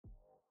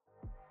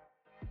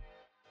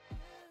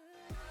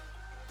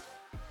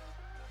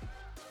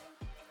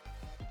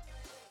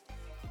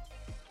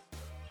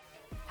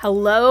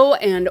Hello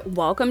and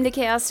welcome to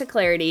Chaos to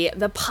Clarity,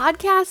 the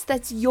podcast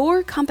that's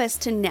your compass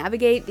to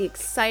navigate the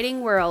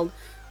exciting world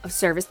of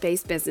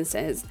service-based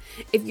businesses.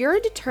 If you're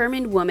a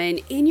determined woman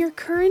in your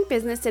current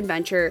business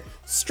adventure,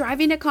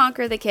 striving to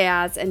conquer the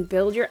chaos and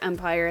build your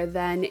empire,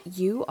 then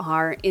you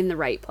are in the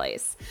right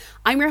place.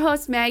 I'm your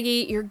host,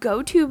 Maggie, your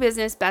go-to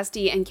business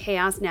bestie and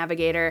chaos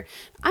navigator.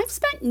 I've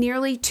spent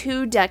nearly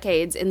 2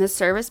 decades in the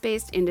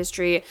service-based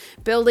industry,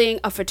 building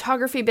a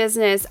photography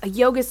business, a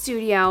yoga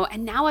studio,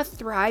 and now a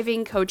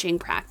thriving coaching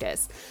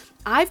practice.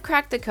 I've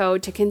cracked the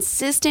code to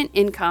consistent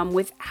income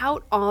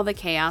without all the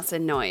chaos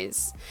and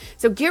noise.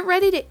 So get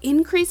ready to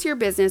increase your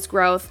business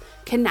growth,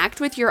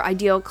 connect with your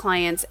ideal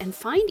clients, and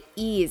find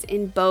ease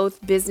in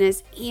both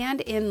business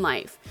and in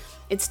life.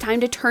 It's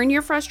time to turn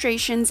your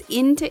frustrations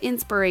into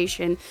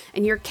inspiration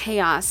and your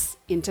chaos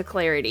into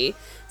clarity.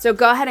 So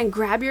go ahead and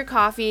grab your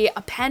coffee,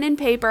 a pen and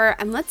paper,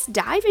 and let's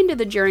dive into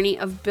the journey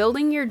of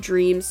building your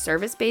dream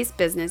service-based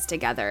business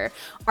together.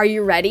 Are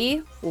you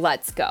ready?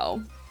 Let's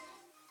go.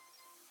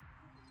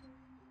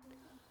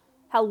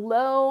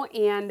 Hello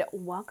and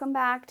welcome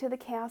back to the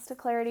Chaos to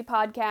Clarity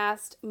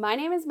podcast. My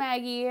name is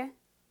Maggie.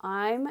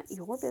 I'm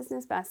your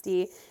business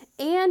bestie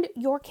and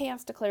your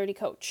Chaos to Clarity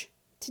coach.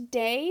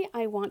 Today,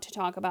 I want to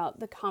talk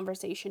about the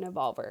Conversation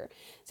Evolver.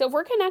 So if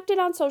we're connected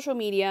on social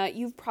media,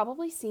 you've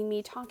probably seen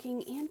me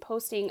talking and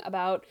posting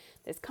about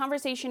this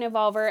Conversation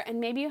Evolver,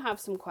 and maybe you have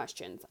some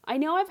questions. I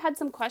know I've had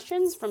some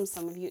questions from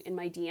some of you in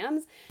my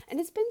DMs, and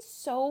it's been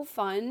so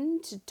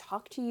fun to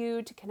talk to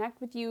you, to connect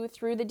with you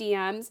through the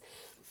DMs.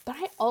 But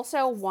I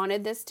also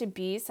wanted this to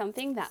be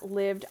something that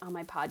lived on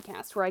my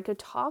podcast where I could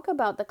talk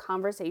about the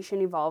Conversation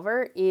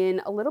Evolver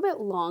in a little bit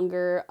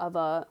longer of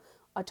a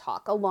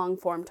talk, a long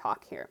form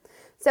talk here.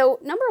 So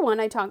number one,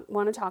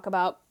 want to talk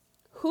about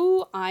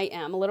who I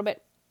am, a little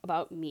bit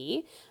about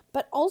me,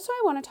 but also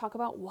I want to talk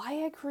about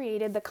why I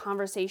created the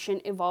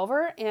Conversation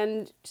Evolver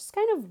and just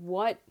kind of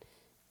what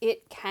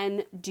it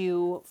can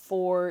do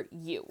for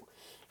you.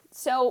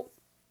 So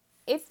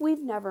if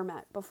we've never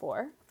met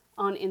before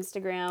on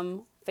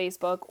Instagram,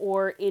 Facebook,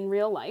 or in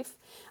real life,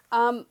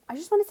 I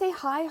just want to say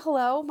hi,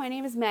 hello, my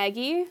name is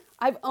Maggie.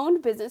 I've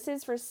owned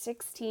businesses for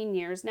 16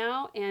 years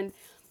now, and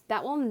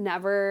that will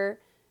never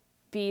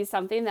be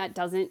something that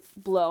doesn't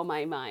blow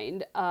my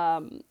mind,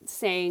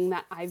 saying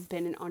that I've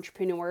been an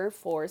entrepreneur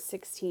for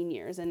 16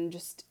 years, and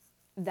just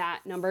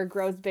that number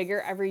grows bigger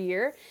every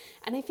year.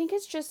 And I think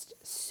it's just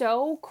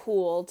so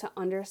cool to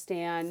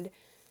understand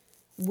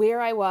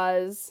where I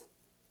was,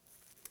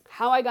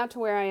 how I got to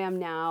where I am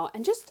now,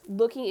 and just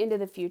looking into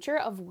the future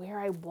of where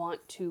I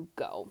want to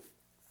go.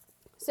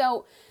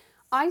 So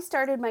I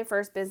started my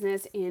first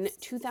business in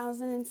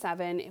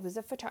 2007.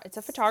 It's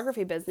a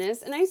photography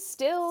business, and I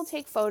still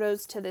take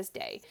photos to this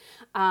day.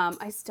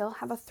 I still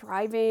have a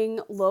thriving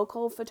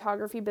local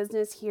photography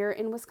business here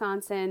in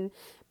Wisconsin,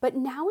 but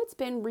now it's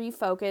been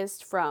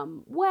refocused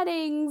from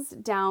weddings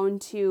down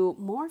to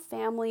more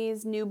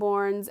families,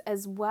 newborns,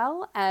 as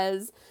well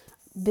as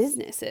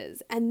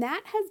businesses. And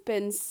that has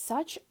been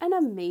such an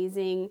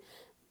amazing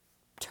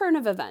turn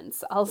of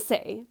events, I'll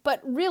say. But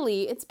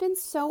really, it's been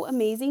so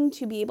amazing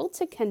to be able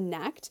to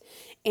connect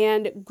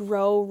and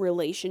grow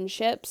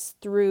relationships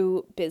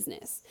through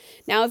business.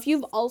 Now, if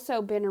you've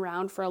also been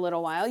around for a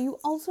little while, you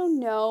also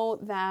know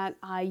that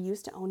I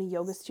used to own a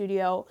yoga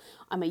studio.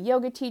 I'm a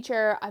yoga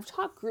teacher. I've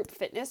taught group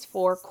fitness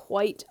for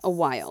quite a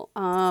while,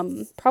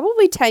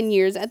 probably 10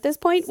 years at this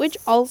point, which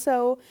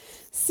also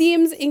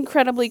seems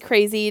incredibly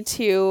crazy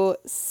to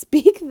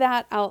speak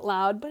that out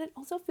loud, but it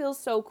also feels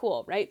so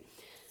cool, right?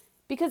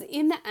 Because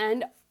in the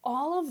end,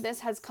 all of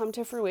this has come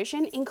to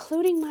fruition,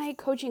 including my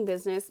coaching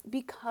business,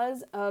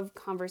 because of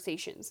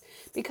conversations.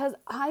 Because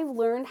I've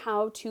learned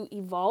how to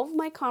evolve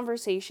my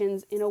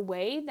conversations in a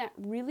way that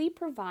really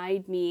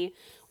provide me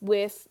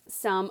with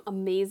some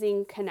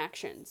amazing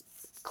connections.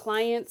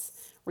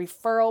 Clients,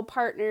 referral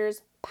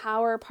partners,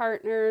 power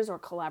partners, or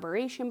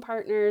collaboration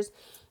partners.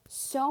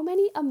 So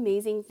many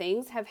amazing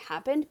things have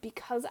happened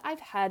because I've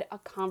had a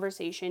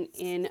conversation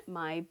in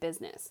my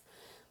business.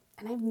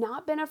 And I've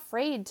not been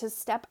afraid to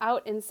step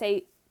out and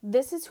say,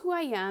 this is who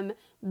I am,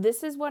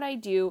 this is what I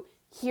do,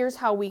 here's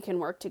how we can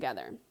work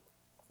together.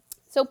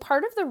 So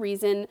part of the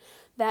reason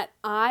that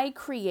I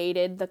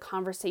created the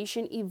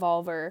Conversation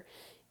Evolver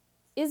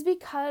is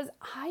because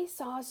I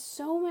saw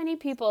so many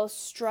people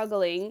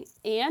struggling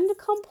and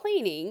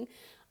complaining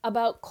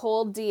about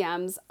cold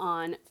DMs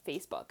on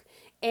Facebook.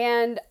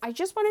 And I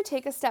just want to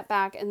take a step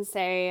back and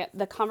say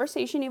the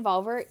Conversation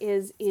Evolver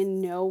is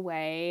in no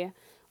way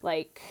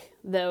like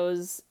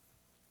those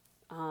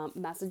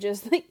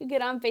messages that you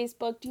get on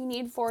Facebook. Do you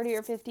need 40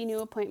 or 50 new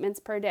appointments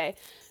per day?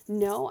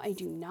 No, I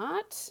do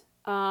not.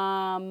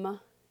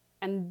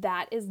 And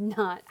that is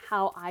not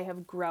how I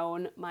have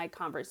grown my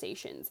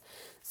conversations.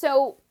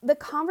 So the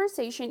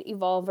Conversation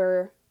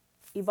Evolver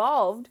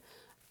evolved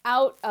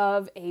out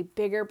of a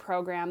bigger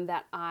program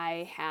that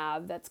I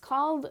have that's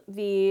called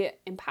the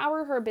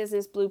Empower Her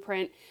Business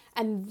Blueprint.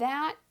 And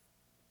that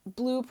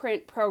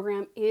Blueprint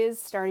program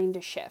is starting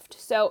to shift.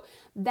 So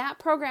that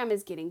program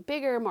is getting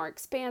bigger, more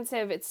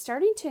expansive. It's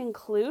starting to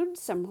include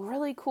some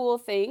really cool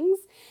things.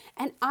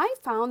 And I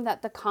found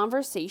that the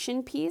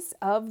conversation piece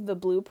of the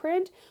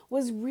Blueprint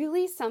was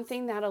really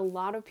something that a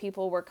lot of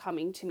people were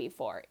coming to me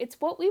for. It's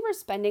what we were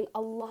spending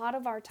a lot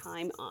of our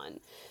time on.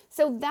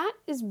 So that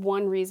is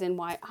one reason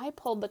why I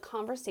pulled the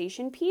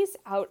conversation piece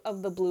out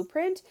of the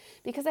Blueprint,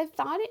 because I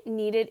thought it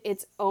needed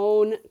its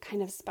own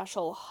kind of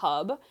special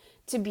hub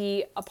to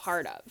be a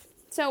part of.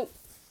 So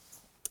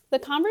the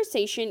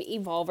Conversation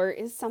Evolver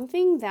is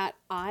something that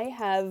I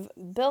have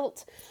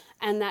built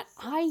and that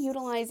I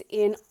utilize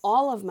in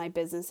all of my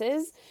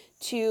businesses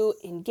to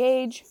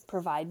engage,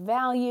 provide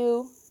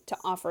value, to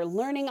offer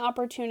learning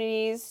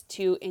opportunities,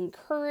 to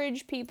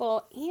encourage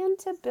people, and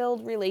to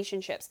build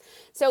relationships.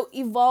 So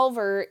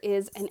Evolver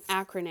is an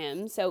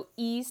acronym. So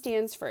E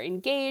stands for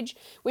engage,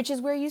 which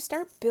is where you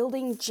start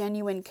building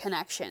genuine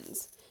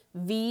connections.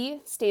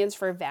 V stands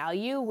for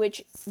value,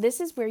 which this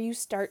is where you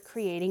start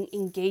creating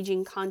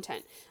engaging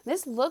content.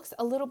 This looks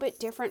a little bit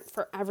different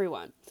for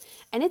everyone.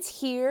 And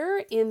it's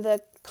here in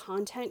the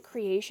content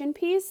creation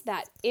piece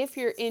that if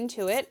you're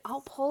into it,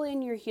 I'll pull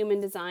in your human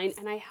design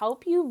and I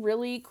help you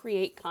really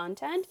create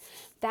content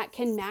that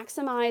can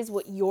maximize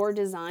what your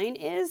design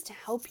is to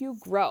help you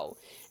grow.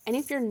 And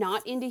if you're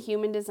not into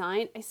human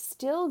design, I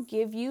still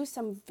give you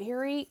some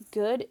very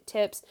good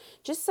tips,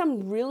 just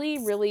some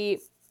really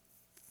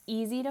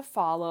easy to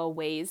follow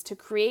ways to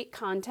create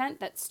content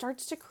that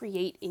starts to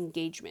create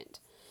engagement.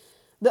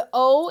 The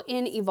O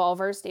in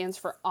Evolver stands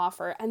for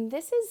offer, and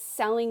this is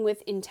selling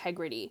with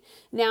integrity.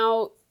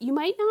 Now, you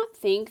might not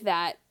think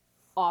that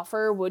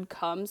offer would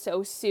come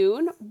so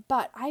soon,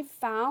 but I've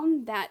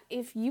found that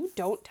if you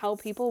don't tell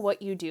people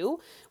what you do,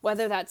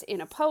 whether that's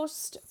in a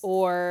post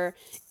or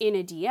in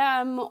a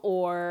DM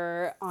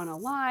or on a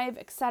live,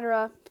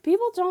 etc.,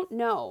 people don't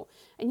know.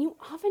 And you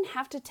often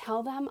have to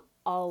tell them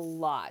a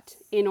lot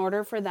in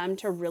order for them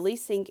to really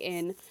sink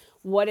in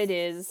what it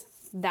is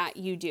that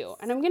you do.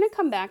 And I'm going to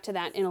come back to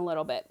that in a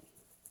little bit.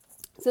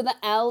 So the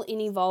L in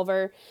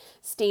Evolver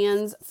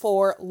stands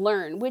for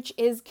learn, which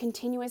is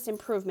continuous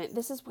improvement.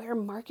 This is where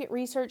market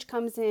research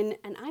comes in,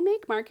 and I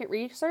make market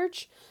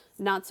research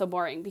not so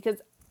boring because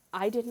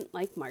I didn't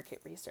like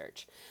market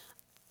research.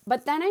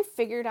 But then I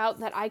figured out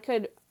that I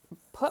could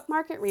put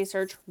market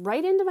research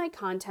right into my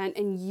content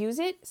and use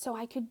it so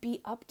I could be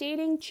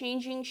updating,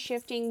 changing,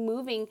 shifting,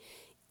 moving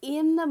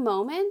in the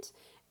moment,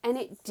 and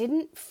it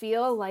didn't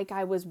feel like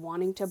I was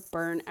wanting to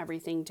burn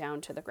everything down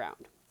to the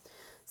ground.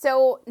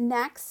 So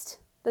next,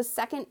 the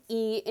second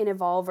E in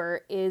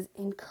Evolver is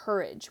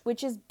encourage,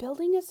 which is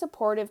building a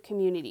supportive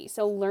community.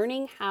 So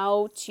learning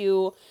how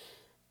to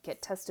get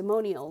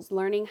testimonials,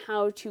 learning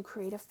how to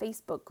create a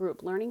Facebook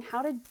group, learning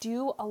how to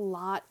do a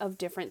lot of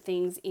different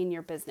things in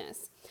your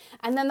business.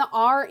 And then the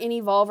R in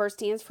Evolver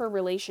stands for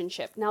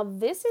relationship. Now,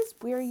 this is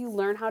where you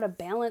learn how to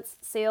balance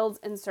sales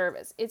and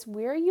service. It's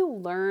where you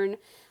learn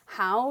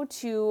how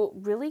to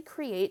really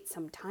create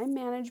some time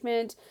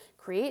management,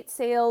 create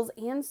sales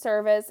and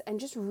service, and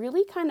just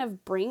really kind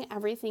of bring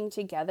everything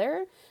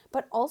together,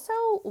 but also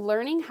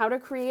learning how to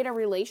create a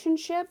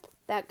relationship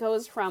that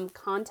goes from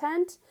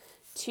content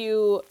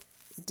to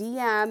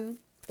DM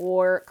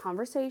or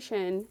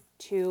conversation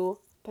to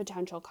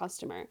potential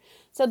customer.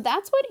 So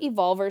that's what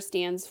Evolver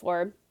stands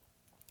for.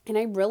 And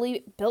I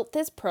really built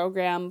this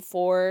program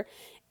for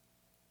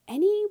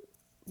anyone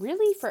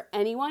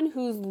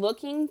who's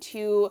looking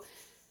to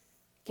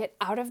get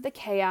out of the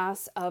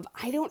chaos of,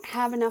 I don't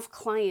have enough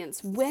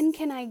clients. When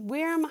can I,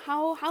 where am,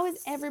 how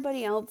is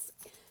everybody else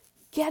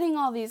getting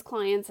all these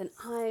clients and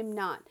I'm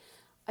not?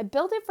 I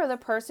built it for the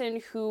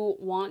person who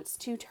wants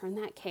to turn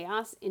that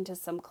chaos into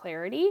some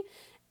clarity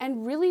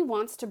and really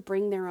wants to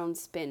bring their own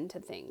spin to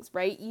things,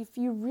 right? If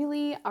you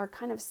really are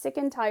kind of sick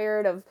and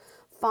tired of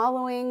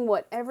following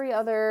what every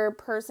other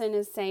person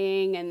is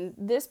saying, and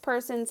this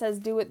person says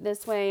do it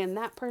this way, and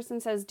that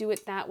person says do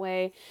it that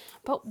way,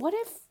 but what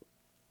if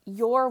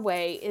your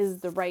way is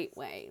the right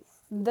way?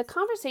 The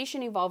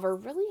Conversation Evolver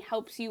really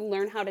helps you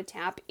learn how to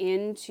tap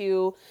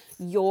into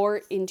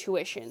your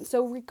intuition.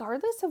 So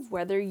regardless of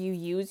whether you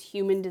use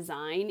human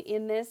design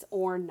in this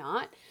or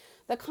not,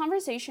 the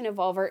Conversation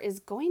Evolver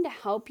is going to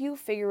help you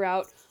figure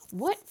out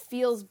what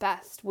feels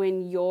best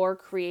when you're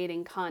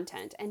creating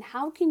content and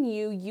how can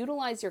you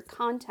utilize your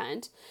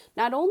content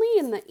not only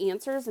in the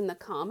answers in the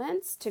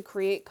comments to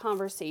create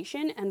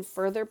conversation and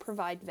further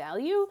provide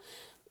value,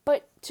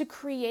 but to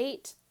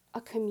create a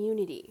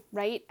community,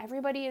 right?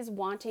 Everybody is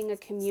wanting a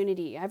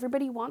community.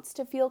 Everybody wants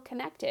to feel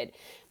connected.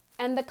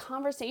 And the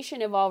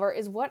Conversation Evolver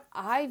is what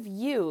I've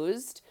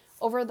used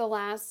over the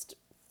last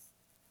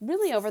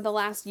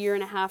year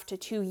and a half to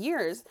 2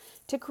 years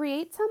to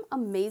create some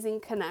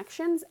amazing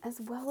connections as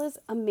well as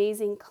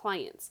amazing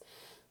clients.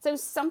 So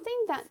something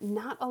that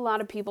not a lot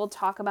of people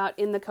talk about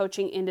in the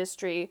coaching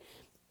industry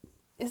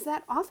is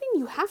that often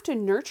you have to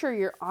nurture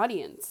your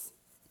audience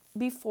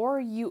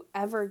before you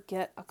ever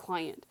get a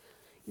client.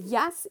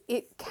 Yes,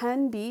 it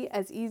can be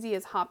as easy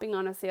as hopping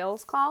on a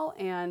sales call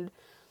and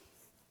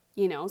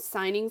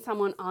signing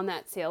someone on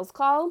that sales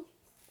call.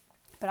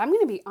 But I'm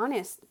going to be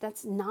honest,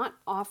 that's not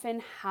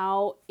often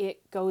how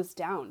it goes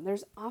down.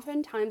 There's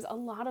oftentimes a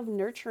lot of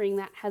nurturing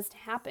that has to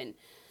happen,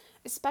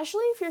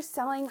 especially if you're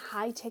selling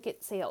high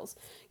ticket sales.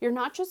 You're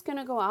not just going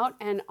to go out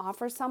and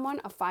offer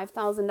someone a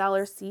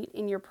 $5,000 seat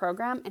in your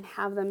program and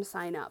have them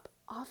sign up.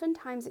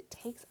 Oftentimes it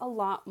takes a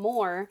lot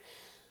more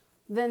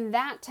than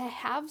that to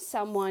have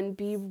someone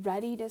be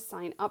ready to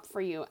sign up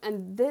for you.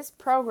 And this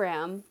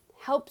program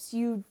helps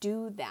you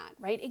do that,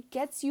 right? It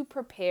gets you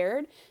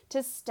prepared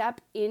to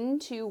step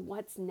into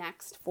what's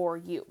next for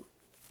you.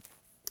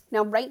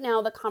 Now, right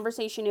now, the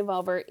Conversation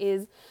Evolver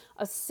is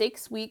a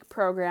 6-week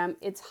program.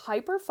 It's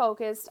hyper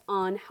focused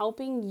on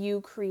helping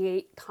you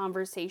create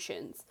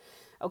conversations,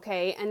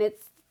 okay? And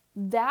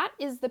that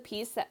is the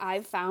piece that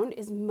I've found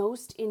is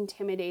most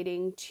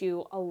intimidating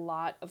to a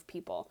lot of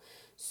people.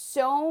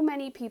 So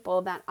many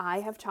people that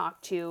I have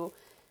talked to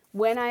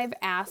when I've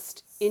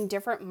asked in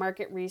different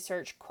market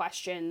research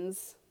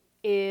questions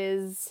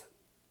is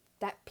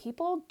that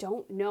people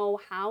don't know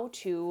how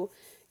to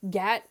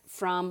get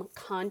from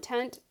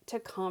content to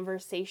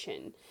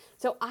conversation.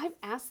 So I've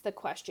asked the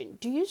question,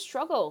 do you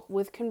struggle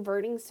with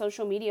converting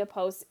social media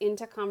posts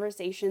into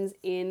conversations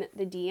in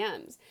the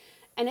DMs?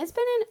 And it's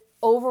been an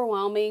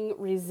overwhelming,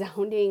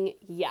 resounding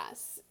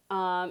yes.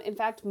 In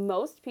fact,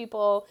 most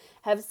people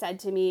have said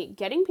to me,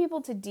 getting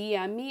people to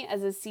DM me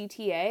as a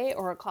CTA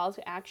or a call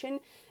to action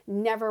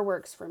never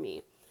works for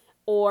me.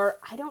 Or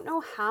I don't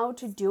know how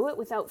to do it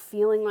without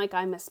feeling like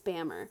I'm a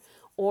spammer.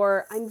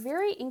 Or I'm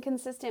very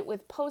inconsistent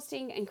with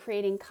posting and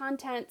creating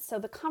content, so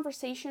the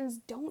conversations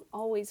don't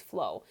always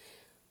flow.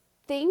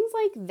 Things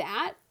like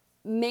that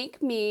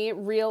made me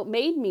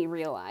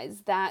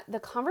realize that the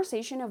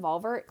Conversation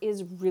Evolver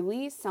is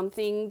really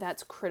something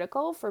that's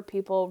critical for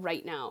people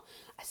right now,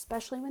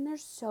 especially when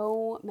there's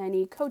so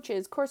many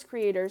coaches, course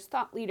creators,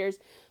 thought leaders.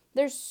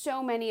 There's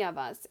so many of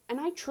us, and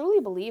I truly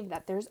believe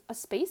that there's a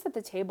space at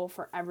the table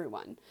for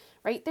everyone,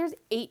 right? There's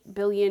 8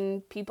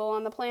 billion people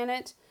on the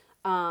planet,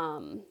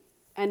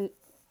 and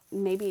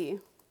maybe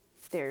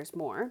there's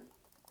more.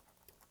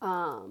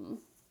 I'm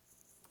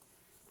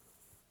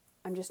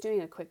just doing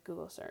a quick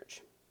Google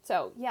search.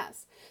 So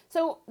yes,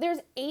 so there's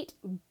 8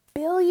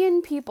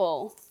 billion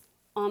people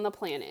on the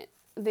planet.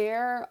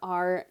 There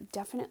are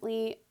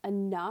definitely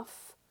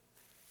enough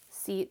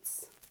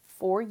seats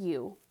for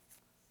you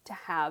to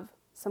have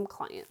some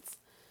clients,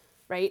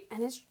 right?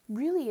 And it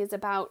really is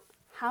about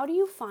how do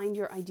you find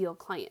your ideal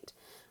client?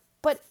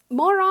 But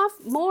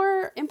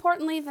more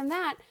importantly than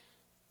that,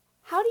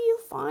 how do you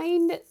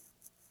find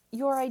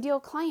your ideal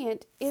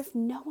client if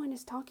no one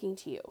is talking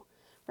to you,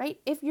 right?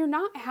 If you're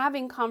not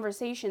having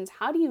conversations,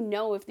 how do you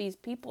know if these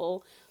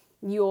people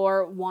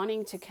you're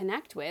wanting to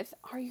connect with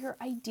are your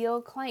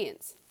ideal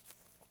clients?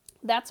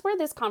 That's where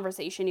this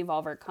Conversation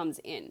Evolver comes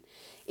in.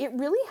 It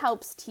really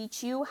helps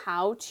teach you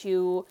how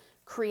to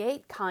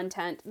create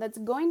content that's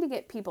going to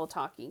get people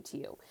talking to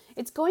you.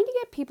 It's going to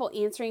get people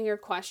answering your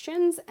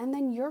questions, and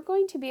then you're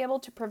going to be able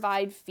to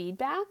provide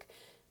feedback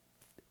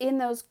in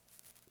those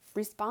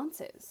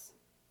responses,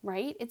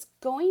 right? It's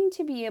going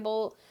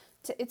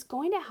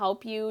to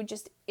help you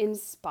just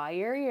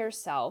inspire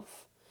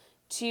yourself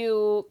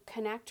to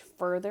connect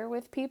further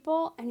with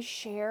people and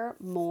share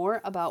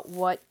more about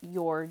what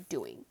you're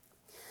doing.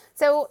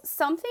 So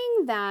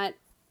something that,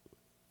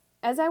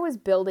 as I was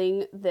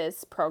building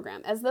this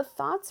program, as the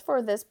thoughts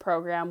for this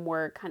program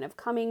were kind of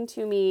coming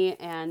to me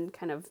and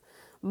kind of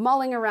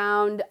mulling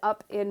around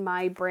up in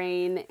my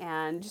brain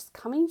and just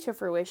coming to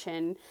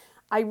fruition,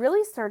 I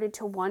really started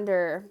to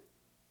wonder,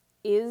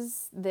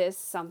 is this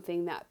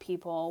something that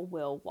people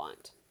will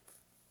want?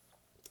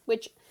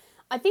 Which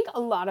I think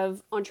a lot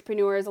of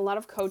entrepreneurs, a lot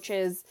of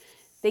coaches,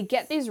 they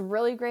get these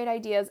really great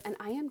ideas, and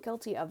I am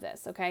guilty of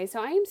this, okay?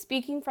 So I am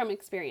speaking from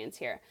experience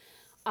here.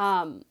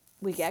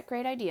 We get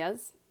great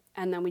ideas,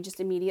 and then we just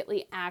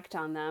immediately act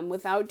on them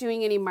without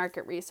doing any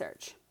market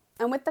research.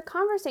 And with the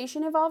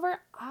Conversation Evolver,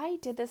 I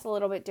did this a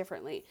little bit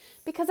differently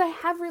because I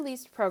have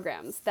released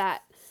programs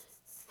that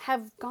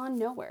have gone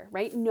nowhere,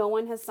 right? No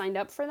one has signed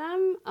up for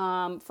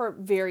them for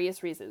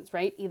various reasons,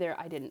 right? Either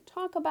I didn't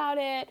talk about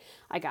it,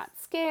 I got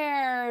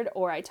scared,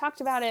 or I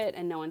talked about it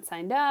and no one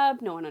signed up,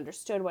 no one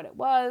understood what it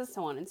was,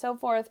 so on and so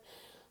forth.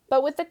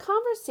 But with the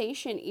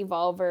Conversation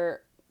Evolver,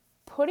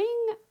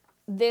 putting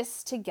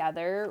this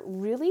together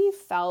really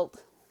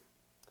felt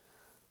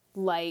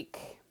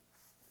like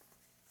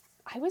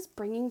I was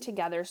bringing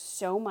together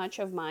so much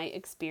of my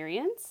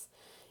experience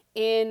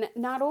in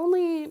not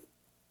only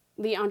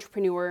the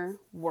entrepreneur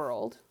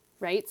world,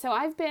 right? So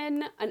I've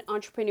been an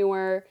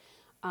entrepreneur,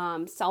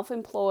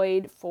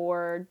 self-employed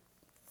for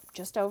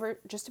just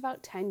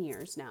about 10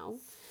 years now,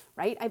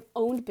 right? I've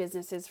owned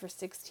businesses for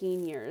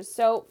 16 years.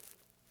 So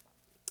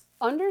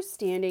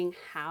understanding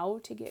how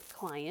to get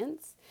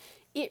clients,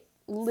 it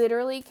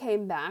literally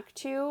came back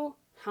to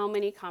how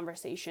many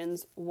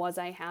conversations was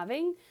I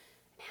having?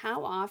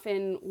 How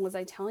often was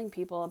I telling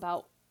people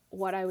about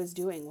what I was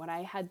doing, what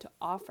I had to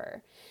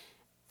offer?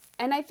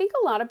 And I think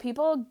a lot of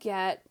people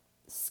get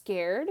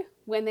scared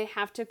when they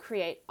have to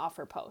create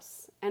offer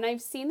posts. And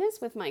I've seen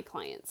this with my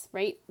clients,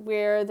 right?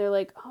 Where they're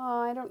like,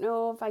 oh, I don't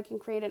know if I can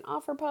create an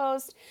offer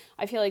post.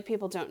 I feel like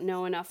people don't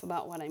know enough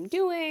about what I'm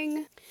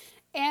doing.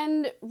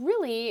 And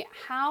really,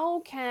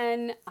 how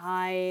can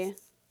I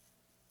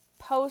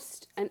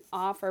post an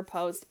offer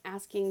post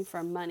asking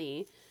for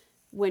money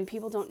when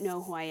people don't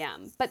know who I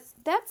am? But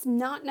that's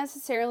not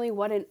necessarily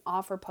what an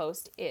offer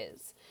post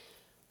is.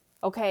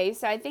 Okay,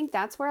 so I think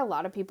that's where a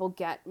lot of people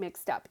get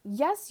mixed up.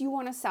 Yes, you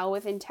want to sell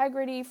with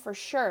integrity for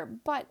sure,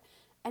 but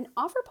an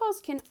offer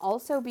post can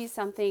also be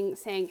something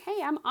saying, hey,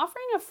 I'm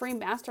offering a free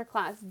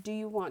masterclass. Do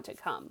you want to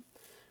come?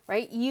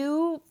 Right?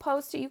 You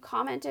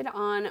commented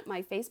on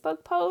my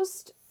Facebook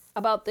post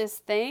about this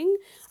thing.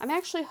 I'm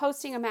actually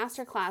hosting a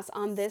masterclass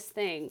on this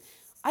thing.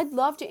 I'd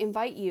love to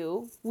invite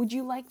you. Would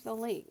you like the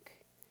link?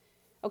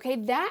 Okay,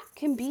 that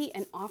can be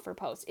an offer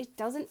post. It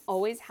doesn't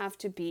always have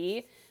to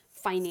be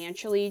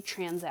financially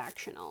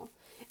transactional.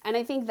 And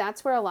I think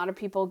that's where a lot of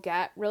people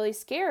get really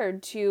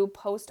scared to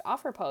post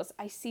offer posts.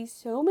 I see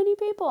so many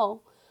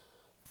people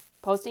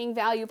posting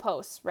value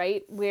posts,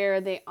 right?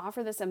 Where they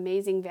offer this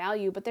amazing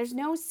value, but there's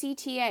no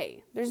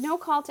CTA. There's no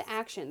call to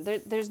action.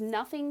 There's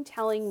nothing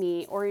telling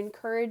me or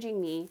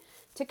encouraging me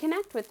to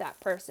connect with that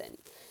person.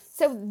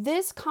 So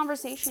this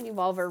conversation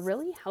evolver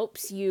really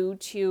helps you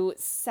to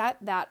set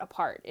that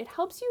apart. It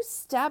helps you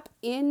step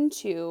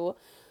into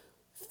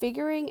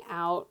figuring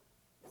out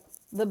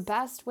the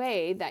best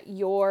way that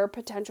your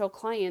potential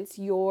clients,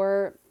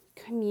 your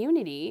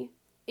community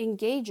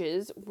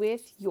engages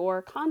with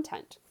your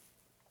content.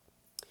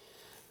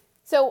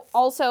 So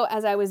also,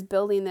 as I was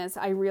building this,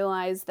 I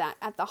realized that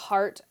at the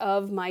heart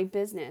of my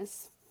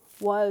business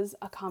was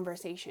a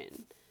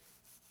conversation.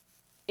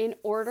 In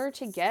order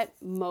to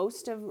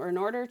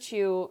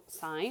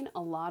sign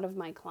a lot of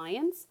my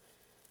clients,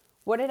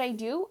 what did I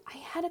do? I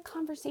had a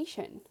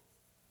conversation,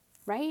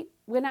 right?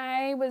 When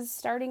I was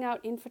starting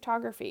out in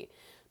photography,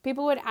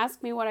 people would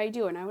ask me what I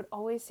do, and I would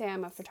always say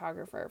I'm a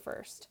photographer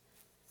first.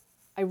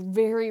 I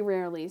very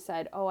rarely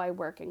said, oh, I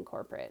work in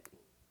corporate.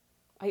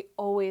 I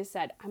always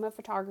said, I'm a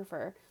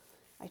photographer.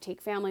 I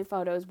take family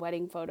photos,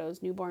 wedding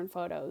photos, newborn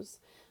photos.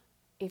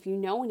 If you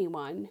know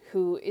anyone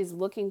who is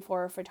looking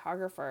for a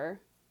photographer,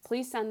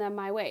 please send them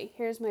my way.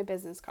 Here's my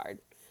business card,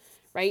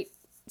 right?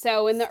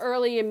 So in the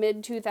early and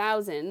mid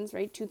 2000s,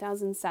 right,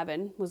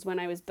 2007 was when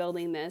I was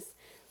building this,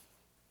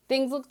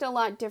 things looked a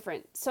lot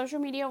different. Social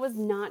media was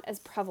not as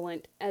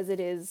prevalent as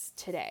it is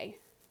today,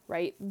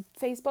 right?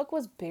 Facebook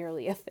was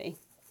barely a thing.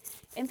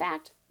 In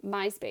fact,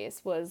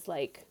 MySpace was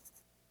like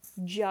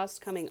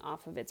just coming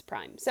off of its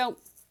prime. So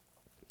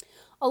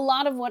a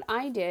lot of what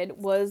I did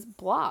was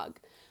blog.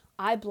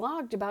 I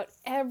blogged about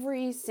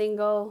every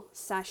single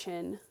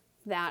session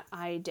that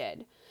I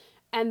did.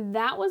 And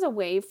that was a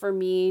way for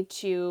me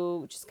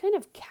to just kind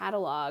of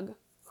catalog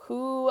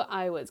who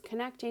I was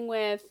connecting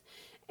with,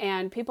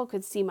 and people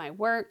could see my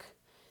work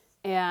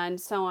and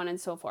so on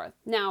and so forth.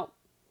 Now,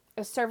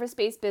 a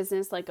service-based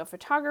business like a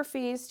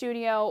photography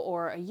studio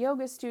or a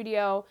yoga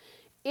studio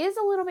is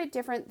a little bit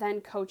different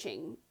than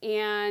coaching.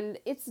 And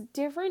it's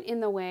different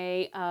in the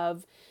way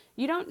of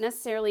you don't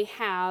necessarily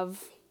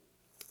have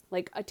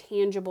like a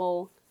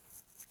tangible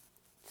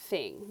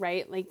thing,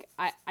 right? Like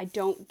I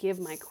don't give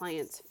my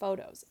clients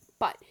photos.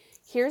 But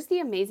here's the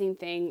amazing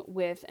thing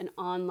with an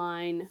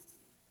online,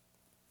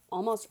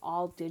 almost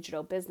all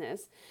digital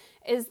business,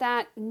 is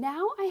that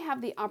now I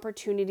have the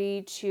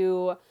opportunity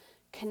to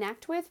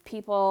connect with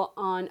people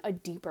on a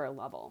deeper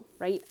level,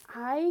 right?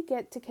 I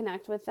get to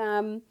connect with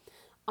them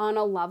on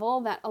a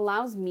level that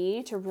allows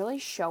me to really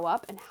show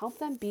up and help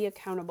them be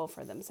accountable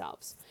for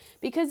themselves.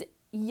 Because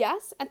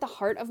yes, at the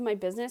heart of my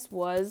business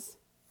was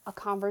a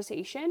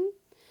conversation,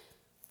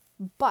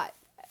 but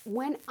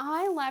when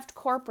I left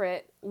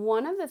corporate,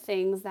 one of the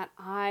things that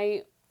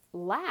I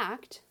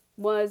lacked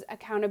was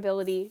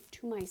accountability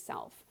to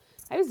myself.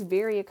 I was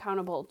very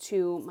accountable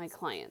to my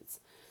clients,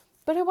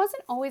 but I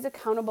wasn't always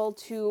accountable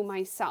to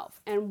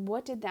myself. And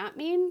what did that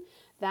mean?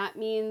 That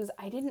means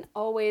I didn't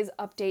always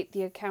update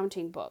the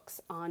accounting books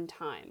on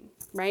time,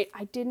 right?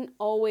 I didn't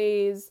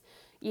always,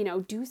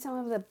 do some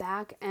of the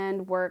back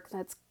end work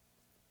that's,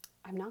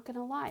 I'm not going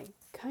to lie,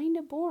 kind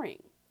of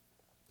boring.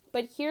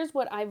 But here's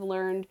what I've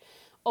learned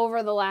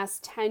over the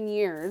last 10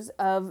 years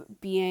of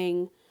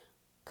being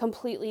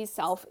completely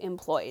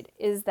self-employed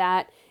is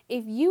that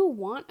if you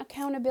want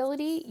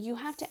accountability, you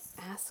have to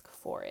ask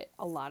for it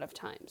a lot of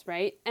times,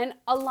 right? And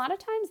a lot of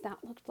times that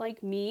looked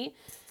like me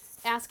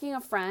asking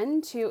a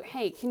friend to,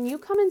 hey, can you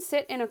come and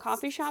sit in a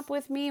coffee shop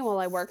with me while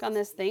I work on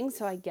this thing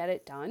so I get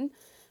it done?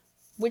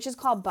 Which is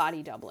called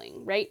body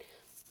doubling, right?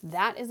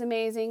 That is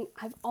amazing.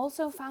 I've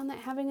also found that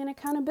having an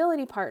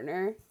accountability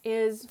partner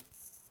is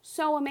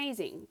so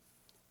amazing.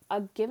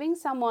 Giving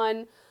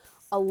someone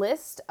a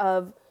list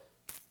of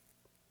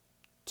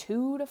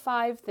 2 to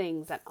 5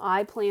 things that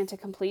I plan to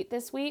complete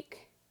this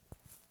week.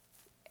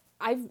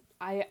 I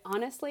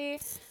honestly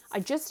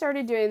just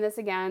started doing this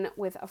again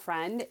with a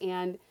friend,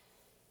 and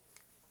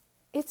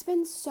it's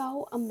been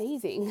so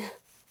amazing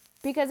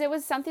because it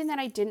was something that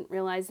I didn't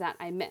realize that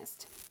I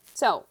missed.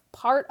 So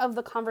part of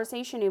the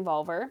conversation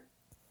evolver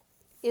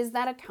is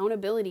that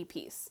accountability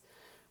piece,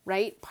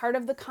 right? Part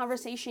of the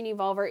conversation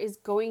evolver is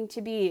going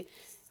to be,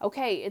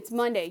 okay, it's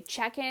Monday.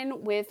 Check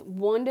in with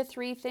 1 to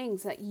 3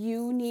 things that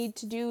you need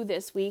to do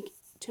this week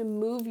to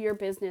move your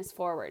business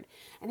forward.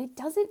 And it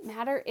doesn't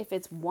matter if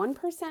it's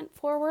 1%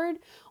 forward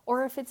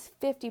or if it's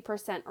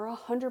 50% or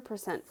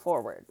 100%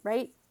 forward,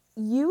 right?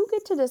 You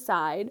get to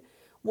decide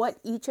what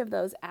each of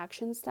those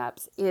action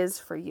steps is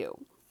for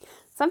you.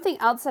 Something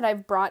else that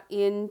I've brought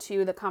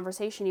into the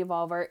conversation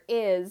evolver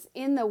is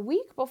in the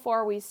week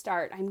before we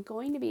start, I'm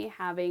going to be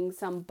having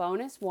some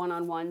bonus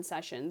one-on-one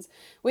sessions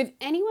with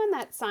anyone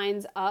that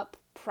signs up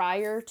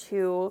prior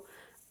to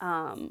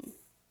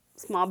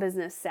Small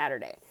Business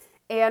Saturday.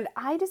 And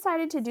I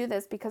decided to do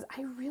this because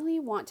I really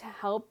want to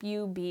help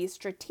you be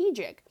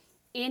strategic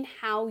in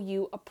how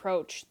you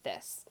approach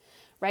this,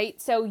 right?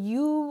 So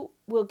you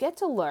will get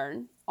to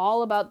learn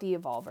all about the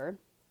evolver.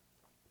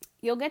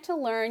 You'll get to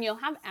learn, you'll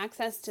have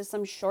access to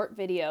some short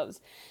videos.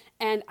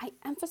 And I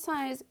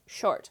emphasize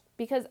short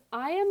because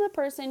I am the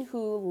person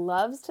who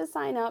loves to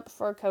sign up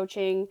for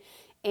coaching,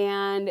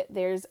 and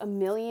there's a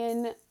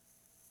million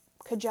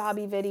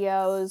Kajabi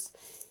videos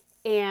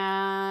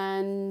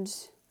and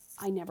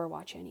I never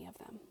watch any of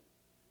them.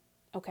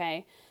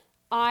 Okay?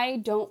 I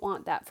don't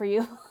want that for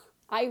you.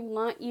 I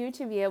want you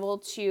to be able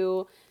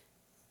to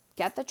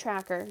get the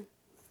tracker.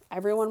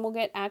 Everyone will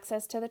get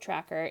access to the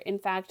tracker. In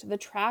fact, the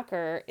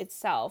tracker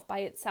itself, by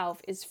itself,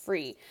 is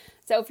free.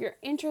 So if you're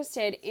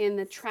interested in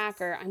the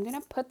tracker, I'm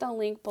going to put the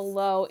link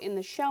below in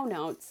the show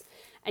notes,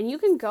 and you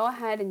can go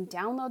ahead and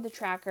download the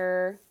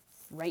tracker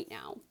right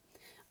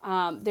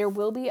now. There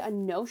will be a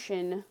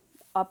Notion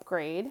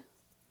upgrade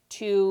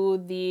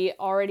to the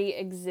already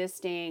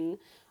existing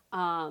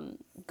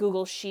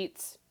Google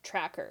Sheets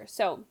tracker.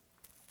 So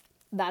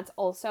that's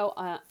also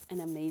an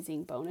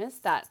amazing bonus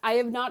that I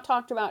have not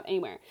talked about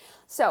anywhere.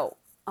 So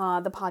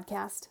the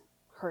podcast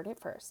heard it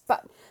first.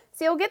 But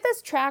so you'll get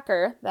this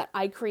tracker that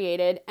I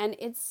created, and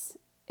it's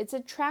a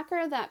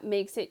tracker that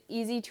makes it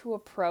easy to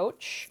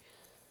approach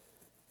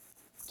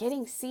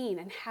getting seen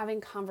and having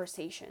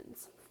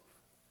conversations.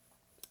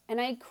 And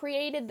I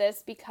created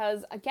this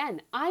because,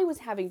 again, I was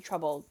having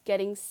trouble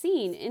getting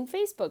seen in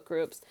Facebook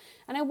groups.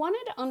 And I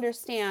wanted to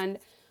understand,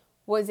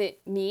 was it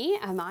me?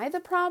 Am I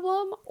the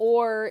problem?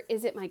 Or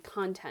is it my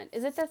content?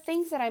 Is it the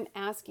things that I'm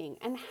asking?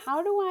 And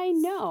how do I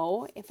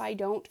know if I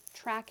don't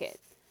track it?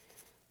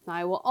 Now,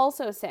 I will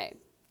also say,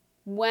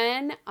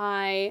 when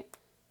I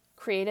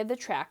created the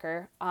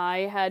tracker,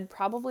 I had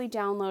probably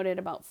downloaded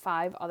about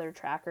 5 other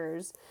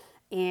trackers.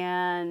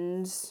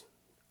 And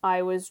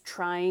I was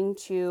trying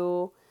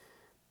to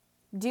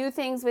do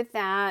things with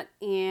that,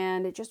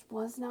 and it just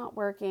was not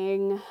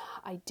working.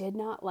 I did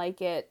not like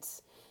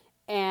it,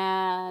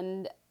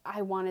 and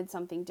I wanted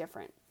something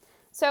different.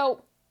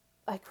 So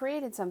I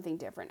created something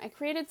different. I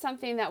created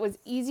something that was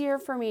easier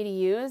for me to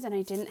use, and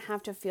I didn't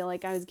have to feel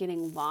like I was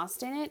getting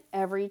lost in it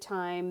every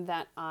time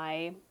that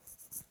I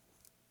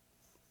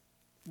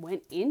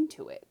went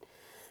into it.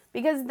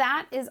 Because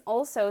that is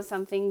also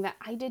something that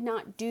I did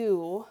not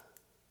do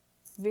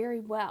very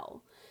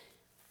well,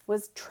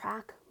 was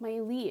track my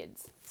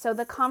leads. So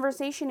the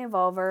conversation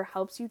evolver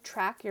helps you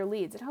track your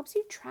leads. It helps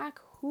you track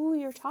who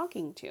you're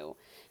talking to.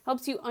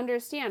 Helps you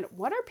understand,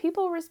 what are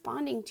people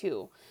responding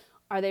to?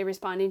 Are they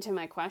responding to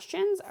my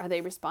questions? Are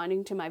they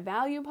responding to my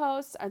value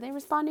posts? Are they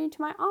responding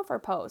to my offer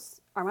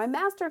posts? Are my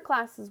master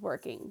classes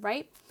working,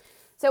 right?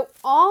 So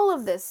all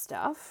of this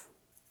stuff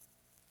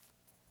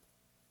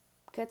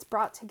gets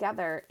brought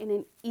together in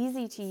an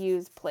easy to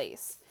use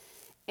place.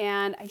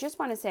 And I just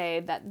want to say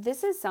that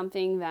this is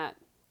something that,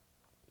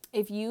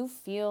 if you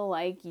feel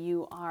like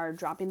you are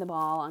dropping the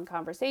ball on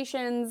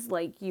conversations,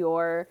 like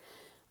your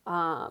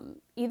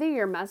either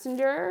your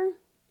messenger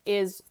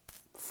is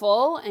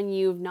full and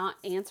you've not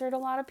answered a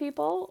lot of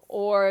people,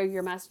 or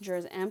your messenger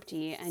is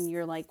empty and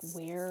you're like,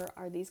 where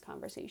are these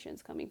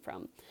conversations coming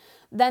from?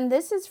 Then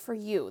this is for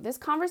you. This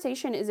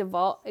conversation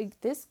evolver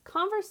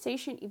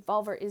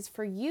is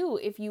for you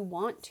if you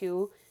want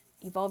to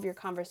evolve your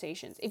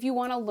conversations. If you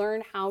want to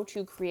learn how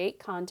to create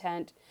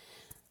content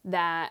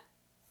that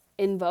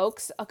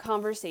invokes a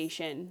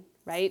conversation,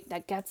 right?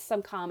 That gets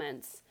some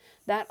comments,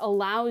 that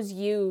allows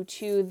you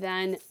to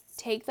then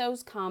take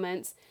those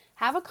comments,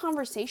 have a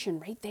conversation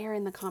right there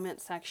in the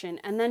comment section,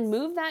 and then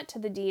move that to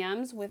the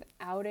DMs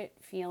without it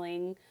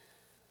feeling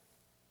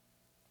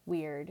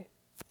weird,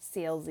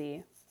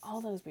 salesy,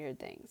 all those weird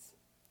things,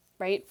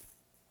 right?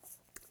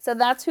 So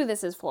that's who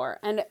this is for.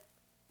 And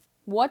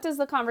what does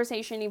the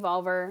conversation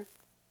evolver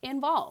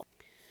involve?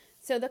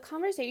 So the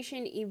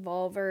conversation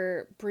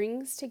evolver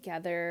brings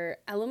together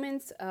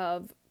elements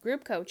of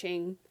group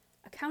coaching,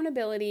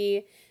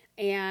 accountability,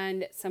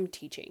 and some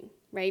teaching,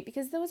 right?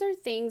 Because those are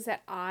things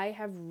that I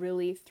have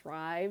really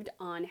thrived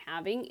on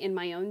having in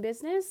my own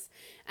business.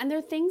 And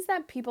they're things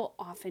that people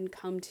often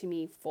come to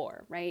me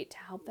for, right? To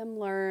help them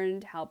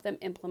learn, to help them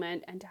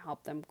implement, and to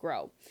help them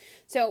grow.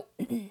 So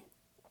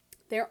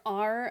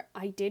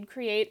I did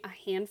create a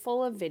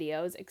handful of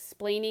videos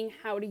explaining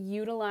how to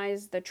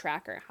utilize the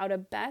tracker, how to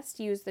best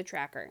use the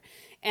tracker.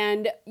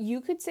 And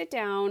you could sit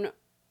down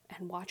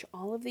and watch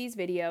all of these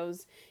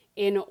videos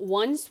in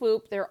one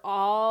swoop. They're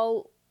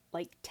all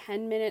like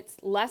 10 minutes,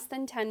 less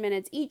than 10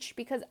 minutes each,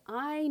 because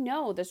I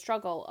know the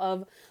struggle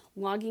of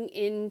logging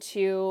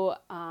into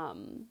a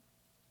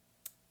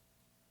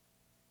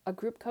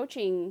group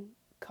coaching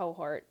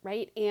cohort,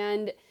 right?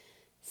 And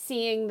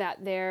seeing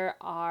that there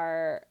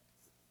are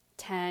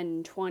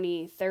 10,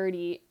 20,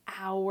 30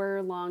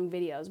 hour long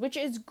videos, which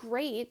is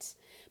great.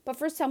 But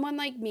for someone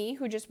like me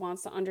who just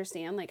wants to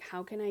understand, like,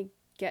 how can I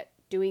get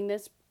doing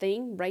this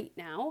thing right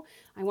now?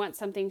 I want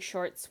something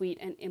short, sweet,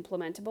 and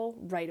implementable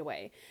right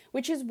away,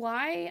 which is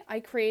why I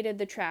created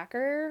the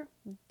tracker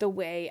the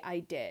way I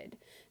did.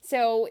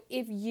 So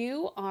if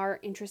you are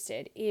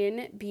interested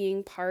in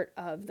being part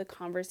of the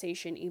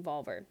Conversation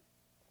Evolver,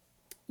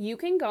 you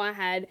can go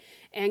ahead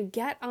and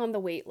get on the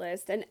wait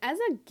list. And as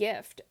a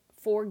gift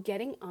for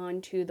getting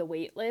onto the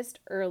wait list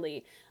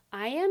early,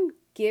 I am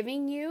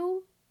giving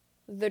you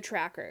the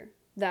tracker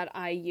that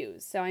I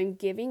use. So I'm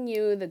giving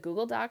you the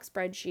Google Doc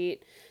spreadsheet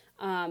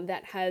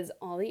that has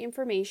all the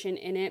information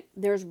in it.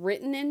 There's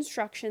written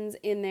instructions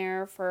in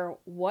there for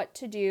what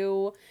to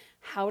do,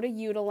 how to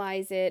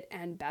utilize it,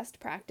 and best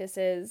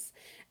practices.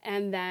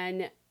 And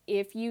then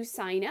if you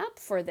sign up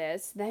for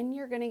this, then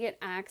you're going to get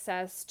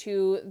access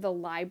to the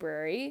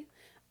library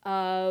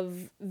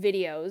of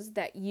videos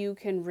that you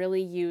can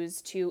really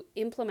use to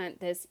implement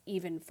this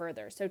even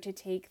further. So to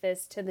take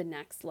this to the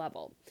next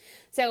level.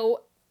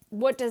 So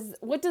what does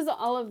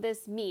all of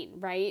this mean,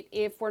 right?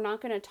 If we're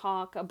not going to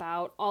talk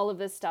about all of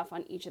this stuff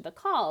on each of the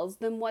calls,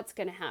 then what's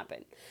going to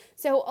happen?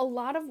 So a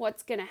lot of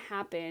what's going to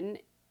happen,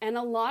 and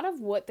a lot of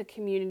what the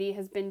community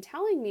has been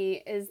telling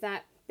me, is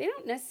that they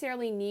don't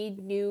necessarily need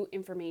new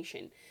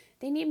information.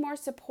 They need more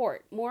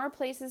support, more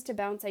places to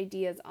bounce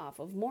ideas off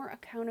of, more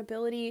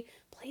accountability,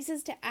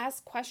 places to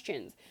ask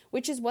questions,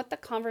 which is what the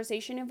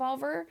Conversation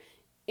Evolver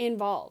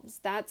involves.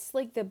 That's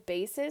like the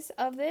basis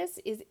of this.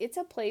 Is it's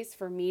a place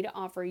for me to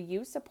offer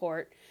you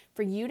support,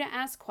 for you to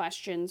ask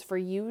questions, for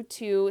you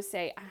to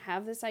say, I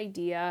have this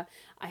idea,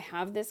 I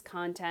have this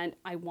content,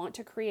 I want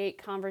to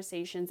create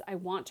conversations, I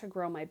want to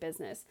grow my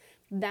business.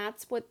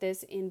 That's what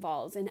this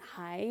involves. And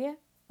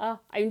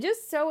I'm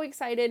just so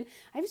excited.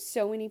 I have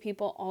so many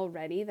people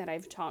already that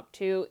I've talked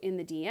to in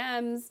the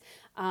DMs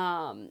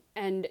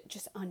and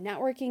just on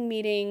networking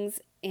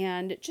meetings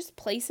and just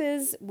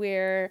places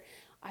where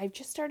I've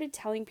just started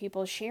telling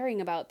people, sharing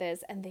about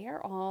this, and they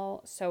are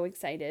all so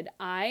excited.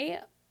 I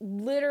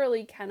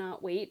literally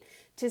cannot wait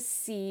to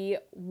see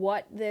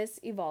what this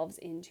evolves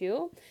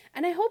into,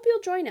 and I hope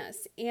you'll join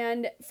us.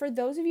 And for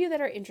those of you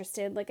that are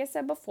interested, like I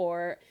said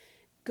before,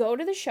 go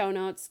to the show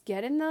notes,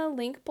 get in the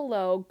link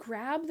below,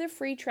 grab the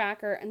free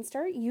tracker, and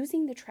start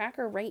using the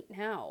tracker right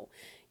now.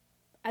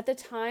 At the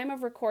time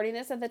of recording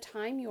this, at the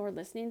time you're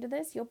listening to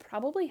this, you'll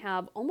probably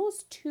have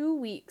almost 2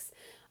 weeks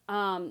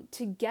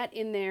to get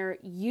in there,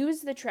 use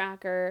the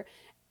tracker,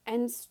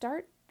 and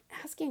start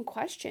asking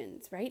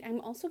questions, right? I'm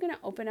also going to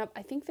open up,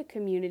 I think, the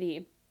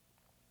community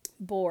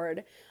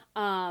board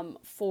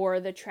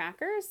for the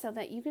tracker so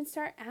that you can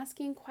start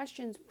asking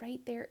questions right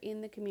there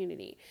in the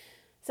community.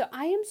 So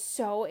I am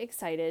so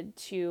excited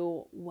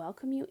to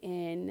welcome you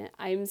in.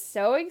 I'm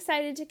so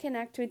excited to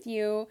connect with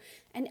you.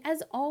 And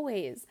as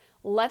always,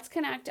 let's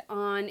connect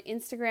on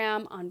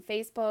Instagram, on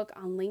Facebook,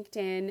 on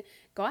LinkedIn.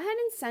 Go ahead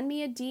and send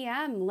me a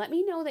DM. Let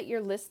me know that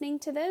you're listening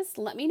to this.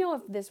 Let me know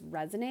if this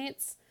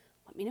resonates.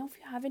 Let me know if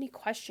you have any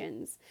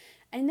questions.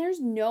 And there's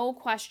no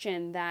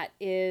question that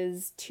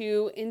is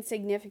too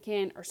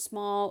insignificant or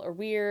small or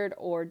weird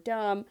or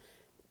dumb.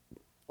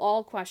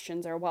 All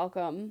questions are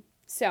welcome.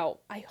 So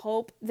I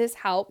hope this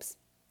helps.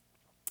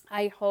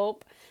 I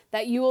hope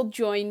that you will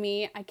join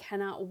me. I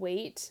cannot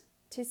wait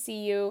to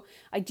see you.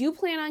 I do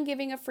plan on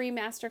giving a free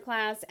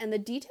masterclass, and the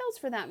details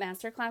for that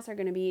masterclass are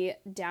going to be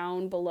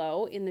down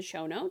below in the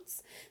show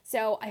notes.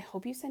 So I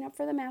hope you sign up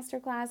for the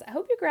masterclass. I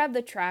hope you grab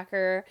the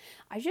tracker.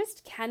 I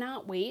just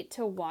cannot wait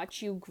to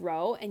watch you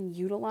grow and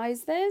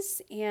utilize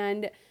this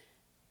and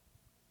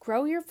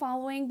grow your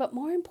following, but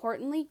more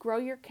importantly, grow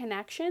your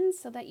connections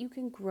so that you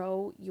can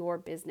grow your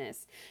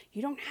business.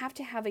 You don't have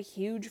to have a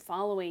huge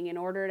following in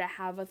order to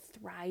have a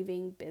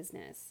thriving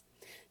business.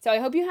 So I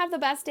hope you have the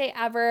best day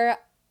ever.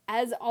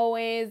 As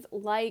always,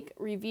 like,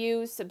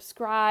 review,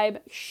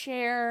 subscribe,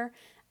 share,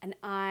 and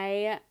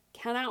I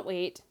cannot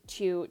wait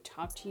to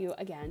talk to you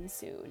again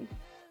soon.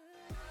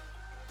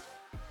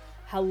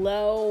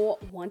 Hello,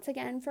 once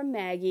again from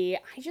Maggie.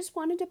 I just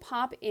wanted to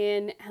pop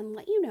in and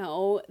let you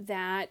know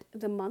that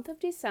the month of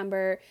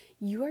December,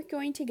 you are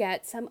going to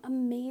get some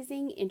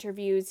amazing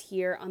interviews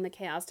here on the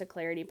Chaos to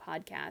Clarity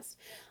podcast.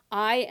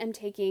 I am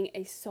taking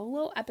a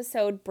solo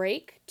episode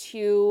break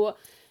to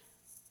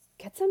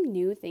get some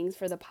new things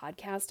for the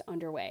podcast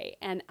underway,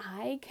 and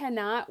I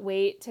cannot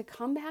wait to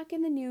come back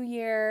in the new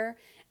year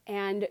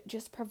and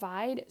just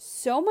provide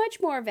so much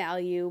more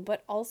value,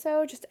 but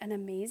also just an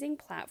amazing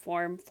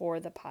platform for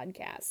the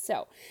podcast.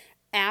 So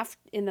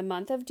In the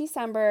month of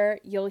December,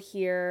 you'll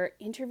hear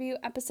interview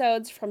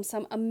episodes from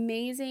some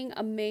amazing,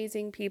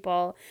 amazing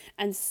people,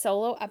 and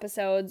solo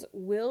episodes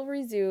will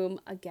resume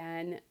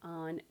again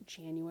on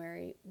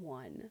January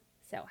 1.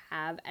 So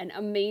have an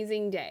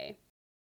amazing day.